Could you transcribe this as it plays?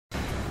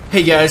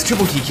Hey guys,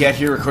 Troubletcat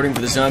here, recording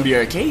for the Zombie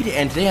Arcade,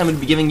 and today I'm going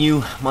to be giving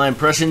you my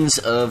impressions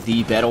of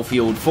the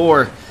Battlefield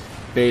 4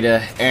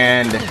 beta,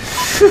 and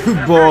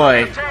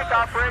boy,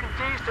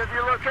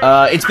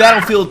 it's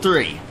Battlefield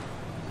 3.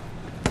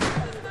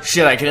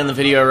 Shit, I could end the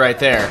video right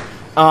there.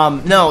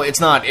 No, it's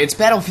not. It's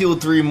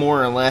Battlefield 3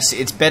 more or less.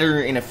 It's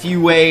better in a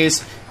few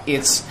ways,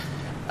 it's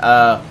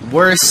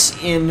worse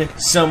in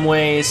some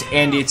ways,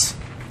 and it's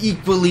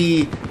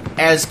equally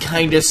as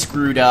kind of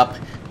screwed up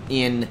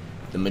in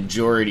the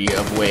majority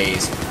of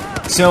ways.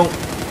 So,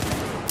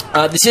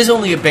 this is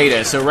only a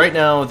beta, so right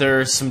now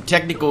there are some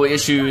technical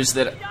issues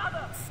that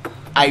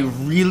I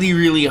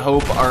really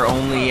hope are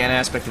only an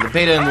aspect of the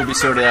beta and will be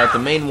sorted out. The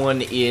main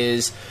one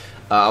is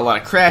a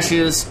lot of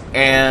crashes,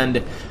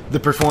 and the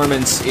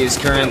performance is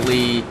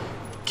currently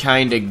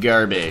kinda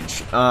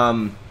garbage.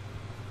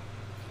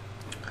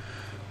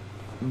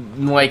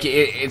 Like,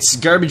 it's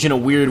garbage in a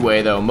weird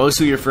way, though.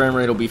 Mostly your frame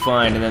rate will be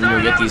fine, and then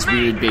you'll get these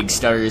weird big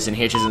stutters and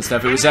hitches and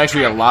stuff. It was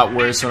actually a lot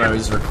worse when I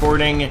was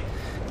recording,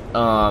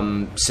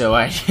 so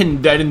I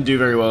didn't do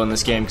very well in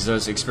this game because I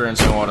was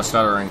experiencing a lot of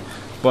stuttering.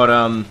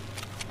 But,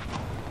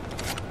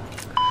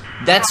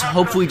 that's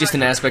hopefully just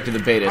an aspect of the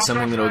beta,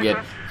 something that'll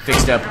get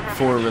fixed up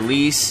for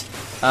release.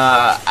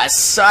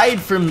 Aside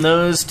from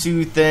those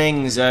two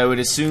things, I would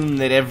assume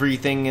that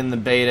everything in the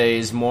beta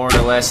is more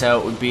or less how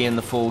it would be in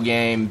the full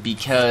game,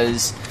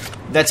 because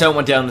that's how it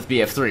went down with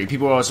BF3.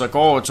 People are always like,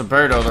 oh, it's a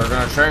beta, they're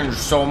gonna change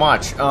so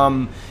much.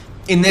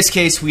 In this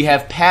case, we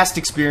have past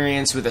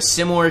experience with a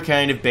similar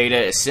kind of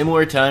beta, a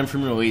similar time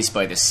from release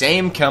by the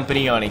same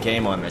company on a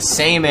game on the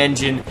same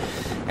engine,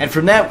 and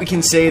from that we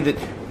can say that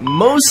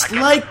most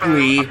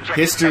likely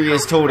history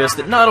has told us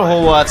that not a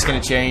whole lot's gonna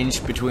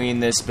change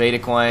between this beta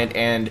client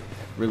and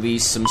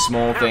release. Some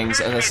small things.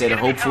 As I said,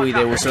 hopefully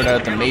they will sort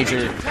out the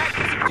major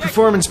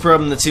performance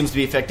problem that seems to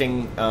be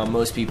affecting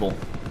most people.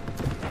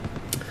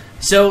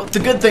 So, the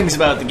good things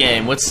about the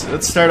game.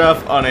 Let's start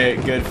off on a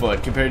good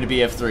foot compared to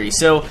BF3.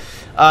 So,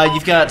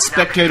 you've got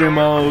spectator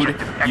mode,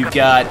 you've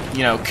got,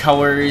 you know,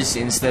 colors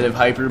instead of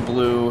hyper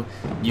blue,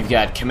 you've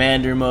got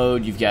commander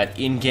mode, you've got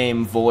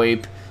in-game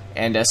VoIP,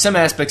 and some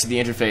aspects of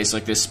the interface,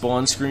 like the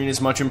spawn screen, is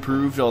much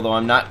improved, although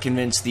I'm not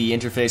convinced the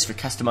interface for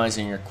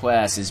customizing your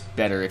class is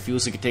better. It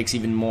feels like it takes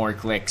even more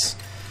clicks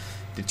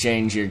to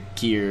change your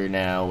gear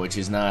now, which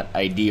is not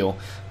ideal.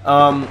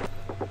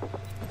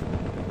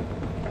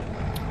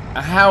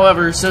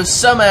 However, so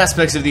some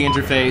aspects of the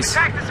interface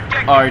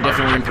are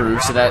definitely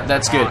improved, so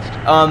that's good.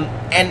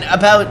 And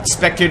about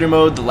spectator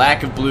mode, the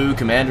lack of blue,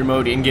 commander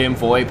mode, in-game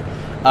VoIP,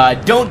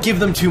 don't give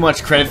them too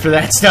much credit for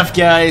that stuff,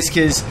 guys,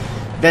 because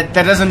that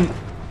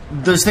doesn't...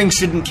 Those things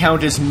shouldn't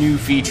count as new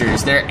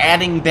features. They're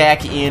adding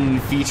back in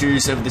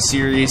features of the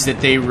series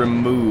that they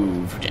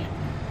removed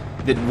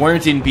that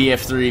weren't in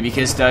BF3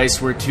 because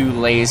DICE were too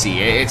lazy.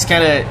 It's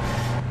kind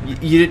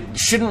of... You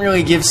shouldn't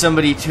really give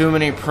somebody too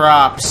many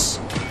props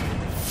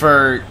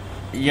for,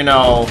 you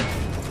know,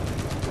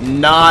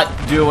 not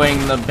doing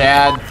the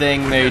bad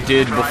thing they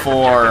did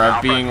before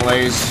of being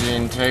lazy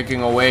and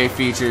taking away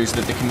features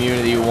that the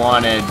community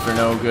wanted for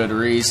no good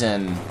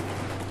reason.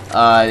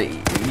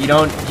 You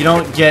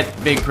don't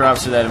get big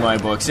props for that in my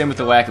book. Same with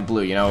the lack of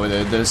blue. You know,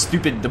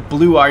 the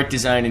blue art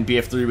design in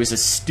BF3 was a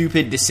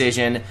stupid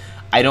decision.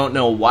 I don't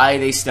know why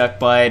they stuck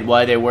by it,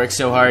 why they worked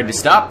so hard to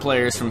stop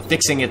players from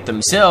fixing it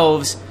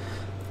themselves.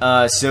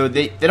 So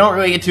they don't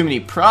really get too many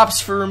props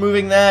for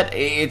removing that.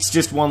 It's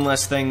just one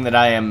less thing that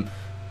I am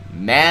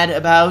mad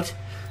about.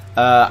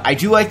 I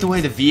do like the way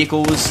the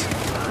vehicles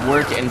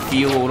work and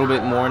feel a little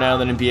bit more now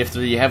than in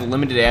BF3. You have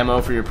limited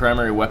ammo for your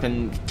primary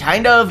weapon.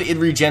 Kind of, it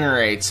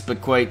regenerates,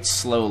 but quite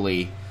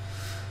slowly.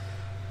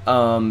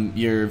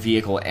 Your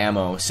vehicle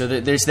ammo. So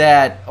there's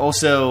that.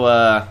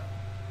 Also,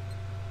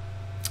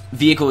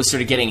 vehicles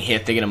sort of getting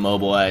hit, they get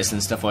immobilized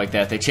and stuff like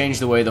that. They change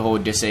the way the whole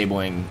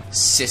disabling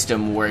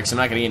system works. I'm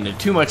not going to get into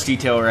too much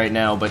detail right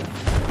now, but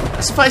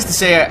suffice to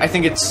say, I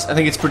think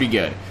it's pretty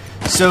good.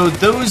 So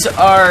those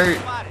are...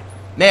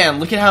 Man,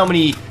 look at how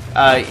many...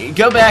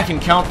 go back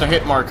and count the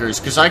hit markers,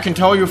 because I can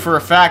tell you for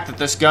a fact that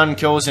this gun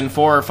kills in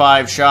 4 or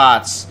 5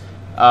 shots.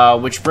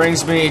 Which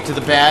brings me to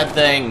the bad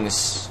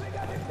things.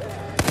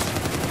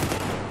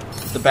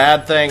 The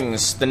bad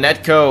things. The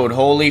netcode.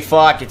 Holy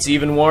fuck, it's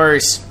even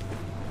worse.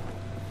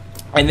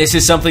 And this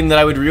is something that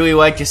I would really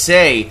like to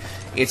say.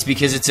 It's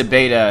because it's a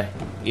beta.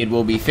 It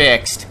will be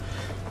fixed.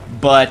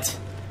 But...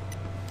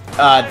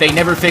 they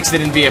never fixed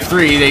it in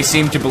BF3. They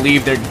seem to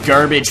believe their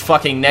garbage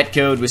fucking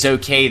netcode was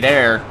okay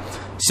there.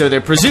 So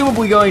they're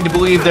presumably going to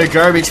believe their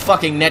garbage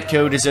fucking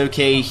netcode is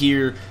okay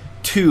here,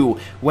 too,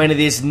 when it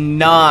is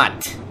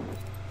not.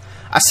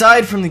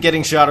 Aside from the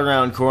getting shot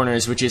around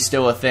corners, which is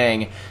still a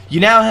thing, you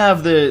now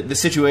have the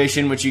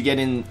situation which you get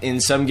in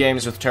some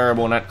games with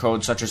terrible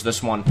netcode, such as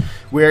this one,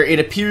 where it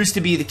appears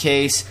to be the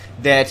case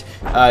that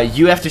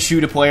you have to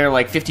shoot a player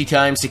like 50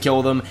 times to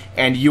kill them,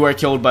 and you are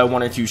killed by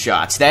 1 or 2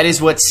 shots. That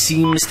is what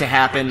seems to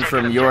happen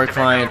from your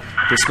client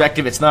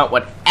perspective. It's not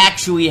what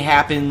actually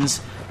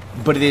happens,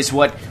 but it is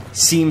what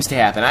seems to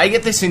happen. I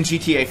get this in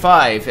GTA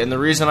 5, and the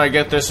reason I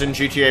get this in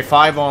GTA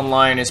 5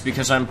 online is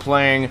because I'm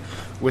playing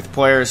with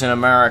players in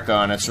America,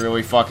 and it's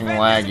really fucking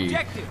laggy.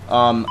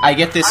 I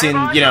get this in,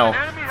 you know,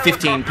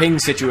 15 ping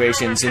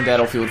situations in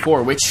Battlefield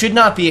 4, which should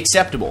not be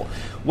acceptable.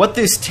 What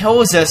this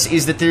tells us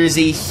is that there is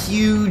a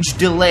huge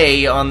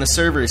delay on the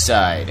server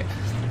side.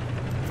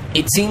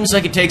 It seems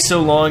like it takes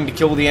so long to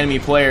kill the enemy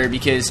player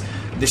because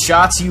the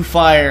shots you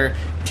fire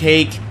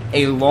take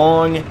a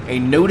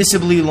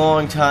noticeably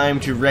long time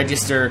to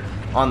register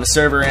on the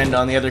server end,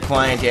 on the other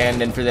client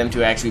end, and for them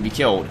to actually be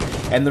killed.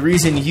 And the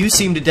reason you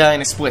seem to die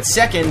in a split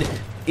second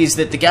is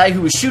that the guy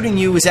who was shooting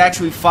you was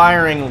actually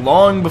firing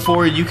long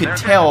before you could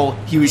tell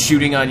he was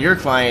shooting on your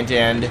client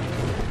end,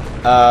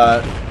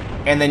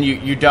 and then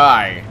you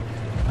die.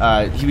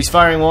 He was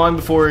firing long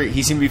before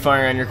he seemed to be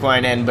firing on your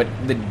client end, but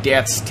the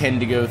deaths tend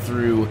to go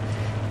through,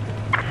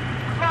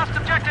 Lost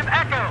objective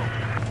Echo.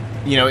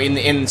 you know,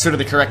 in sort of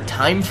the correct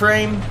time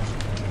frame.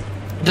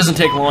 It doesn't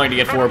take long to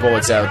get 4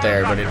 bullets out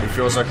there, but it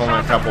feels like only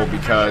a couple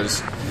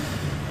because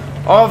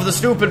of the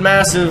stupid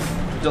massive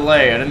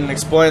delay. I didn't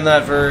explain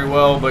that very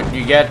well, but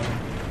you get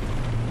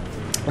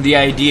the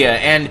idea.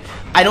 And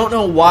I don't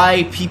know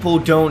why people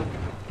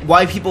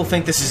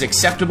think this is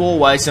acceptable,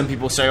 why some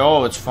people say,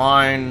 oh, it's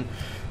fine,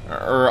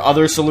 or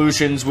other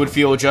solutions would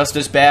feel just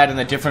as bad in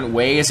a different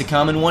way as a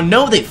common one.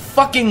 No, they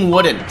fucking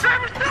wouldn't.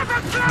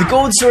 The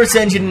Gold Source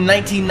engine in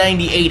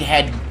 1998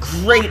 had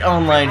great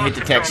online hit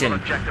detection.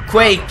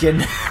 Quake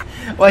and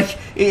like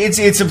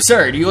it's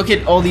absurd. You look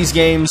at all these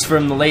games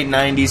from the late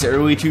 90s,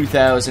 early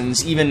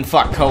 2000s, even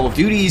fuck Call of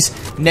Duty's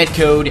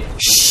netcode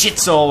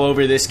shits all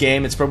over this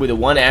game. It's probably the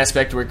one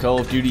aspect where Call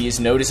of Duty is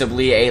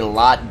noticeably a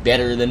lot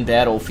better than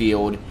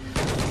Battlefield.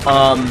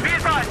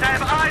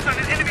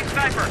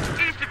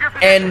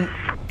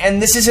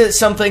 And this is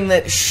something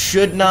that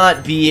should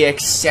not be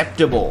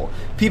acceptable.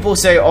 People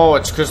say, oh,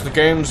 it's because the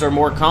games are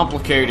more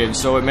complicated,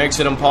 so it makes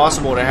it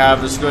impossible to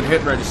have this good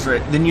hit registry.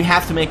 Then you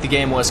have to make the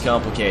game less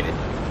complicated.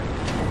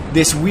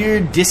 This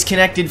weird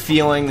disconnected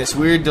feeling, this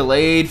weird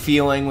delayed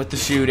feeling with the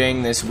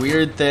shooting, this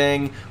weird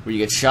thing where you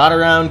get shot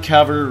around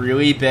cover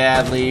really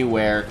badly,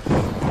 where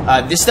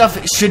this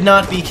stuff should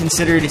not be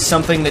considered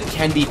something that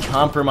can be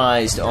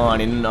compromised on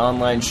in an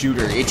online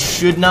shooter. It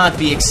should not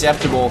be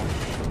acceptable,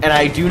 and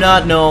I do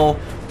not know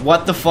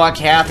what the fuck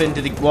happened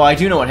to the... Well, I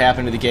do know what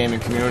happened to the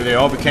gaming community. They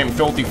all became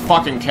filthy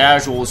fucking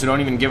casuals who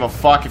don't even give a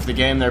fuck if the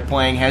game they're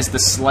playing has the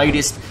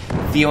slightest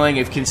feeling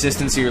of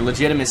consistency or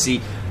legitimacy.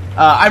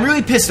 I'm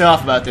really pissed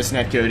off about this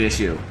netcode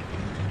issue.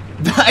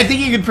 I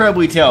think you could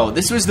probably tell.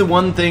 This was the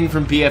one thing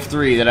from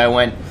BF3 that I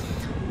went,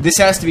 this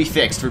has to be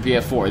fixed for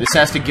BF4. This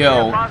has to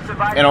go,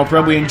 and I'll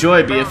probably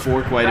enjoy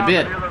BF4 quite a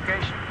bit.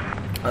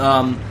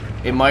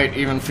 It might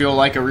even feel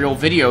like a real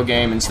video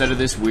game instead of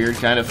this weird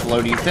kind of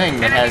floaty thing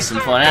that has some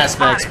fun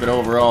aspects, but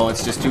overall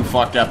it's just too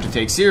fucked up to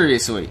take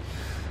seriously.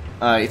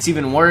 It's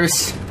even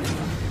worse.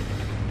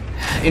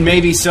 It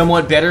may be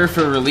somewhat better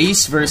for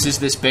release versus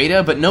this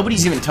beta, but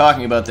nobody's even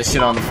talking about this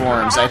shit on the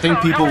forums. I think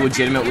people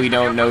legitimately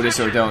don't notice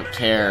or don't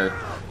care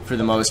for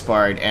the most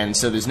part, and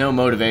so there's no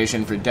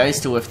motivation for DICE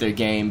to lift their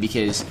game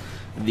because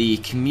the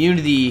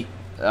community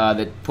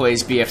that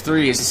plays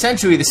BF3 is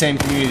essentially the same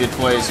community that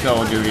plays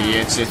Call of Duty.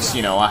 It's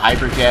you know, a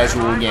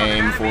hyper-casual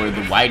game for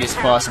the widest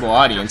possible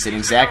audience in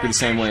exactly the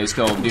same way as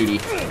Call of Duty.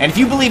 And if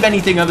you believe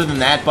anything other than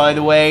that, by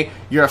the way,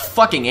 you're a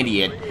fucking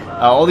idiot.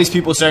 All these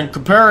people saying,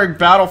 comparing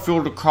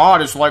Battlefield to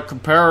COD is like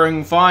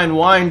comparing fine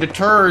wine to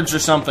turds or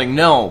something.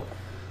 No.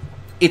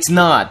 It's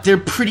not. They're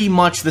pretty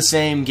much the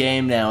same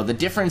game now. The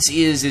difference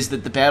is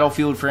that the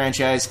Battlefield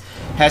franchise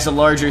has a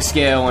larger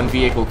scale on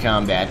vehicle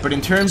combat. But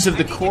in terms of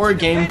the core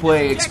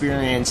gameplay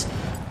experience,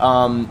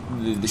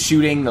 the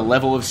shooting, the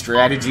level of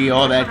strategy,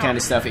 all that kind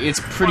of stuff,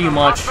 it's pretty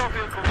much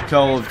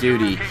Call of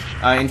Duty.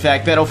 In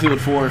fact, Battlefield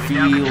 4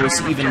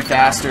 feels even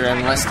faster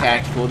and less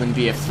tactical than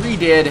BF3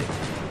 did.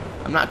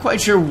 I'm not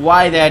quite sure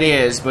why that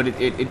is, but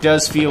it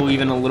does feel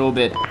even a little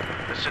bit,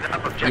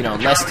 you know,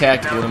 less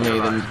tactical to me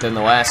than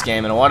the last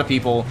game, and a lot of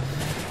people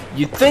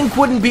you'd think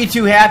wouldn't be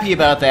too happy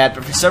about that,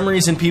 but for some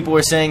reason people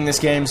are saying this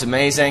game's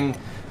amazing.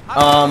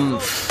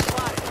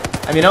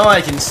 I mean, all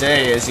I can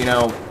say is, you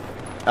know,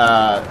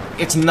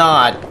 it's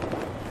not.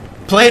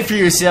 Play it for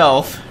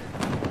yourself.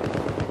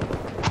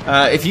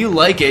 If you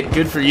like it,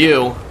 good for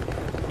you.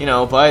 You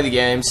know, buy the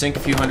game, sink a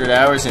few hundred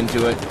hours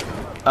into it.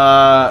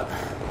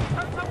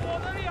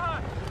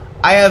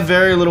 I have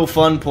very little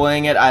fun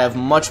playing it. I have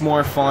much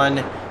more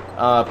fun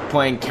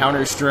playing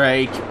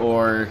Counter-Strike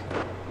or,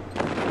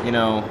 you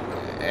know,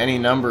 any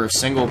number of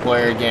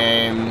single-player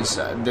games.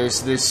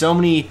 There's so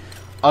many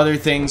other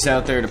things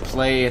out there to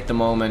play at the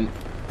moment.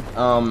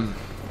 I'm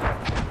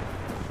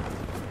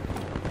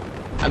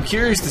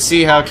curious to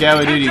see how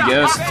Call of Duty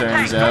Ghosts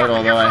turns out,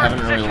 although I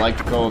haven't really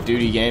liked a Call of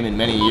Duty game in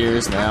many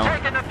years now.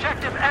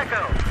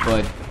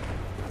 But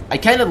I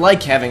kind of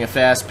like having a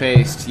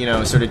fast-paced, you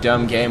know, sort of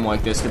dumb game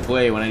like this to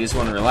play when I just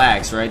want to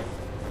relax, right?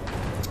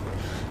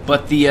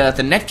 But the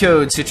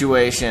netcode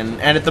situation,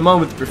 and at the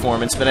moment the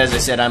performance, but as I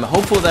said, I'm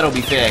hopeful that'll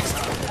be fixed.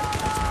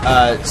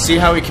 See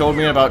how he killed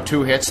me in about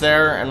 2 hits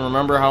there? And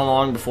remember how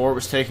long before it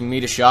was taking me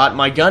to shot?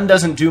 My gun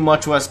doesn't do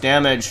much less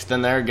damage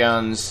than their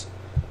guns,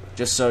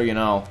 just so you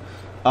know.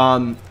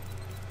 I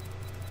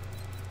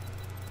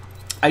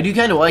do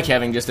kind of like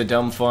having just a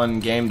dumb, fun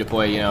game to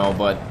play, you know,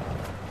 but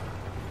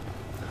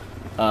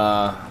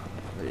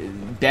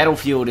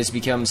Battlefield has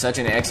become such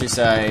an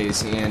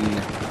exercise in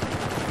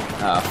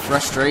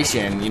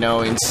frustration. You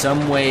know, in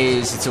some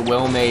ways it's a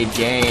well-made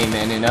game,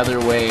 and in other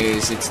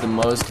ways it's the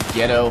most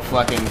ghetto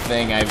fucking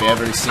thing I've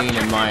ever seen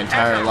in my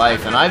entire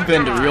life, and I've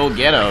been to real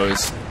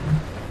ghettos.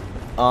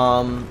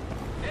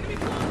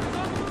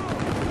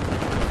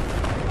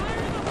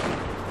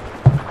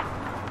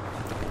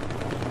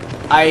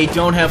 I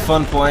don't have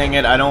fun playing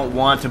it. I don't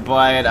want to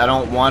buy it. I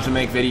don't want to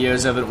make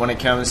videos of it when it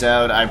comes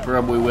out. I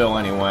probably will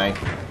anyway.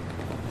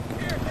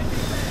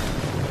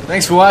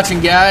 Thanks for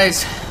watching,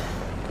 guys.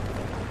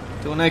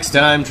 Till next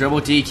time,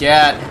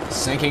 Troubletcat,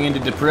 sinking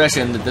into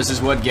depression that this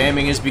is what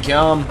gaming has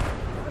become.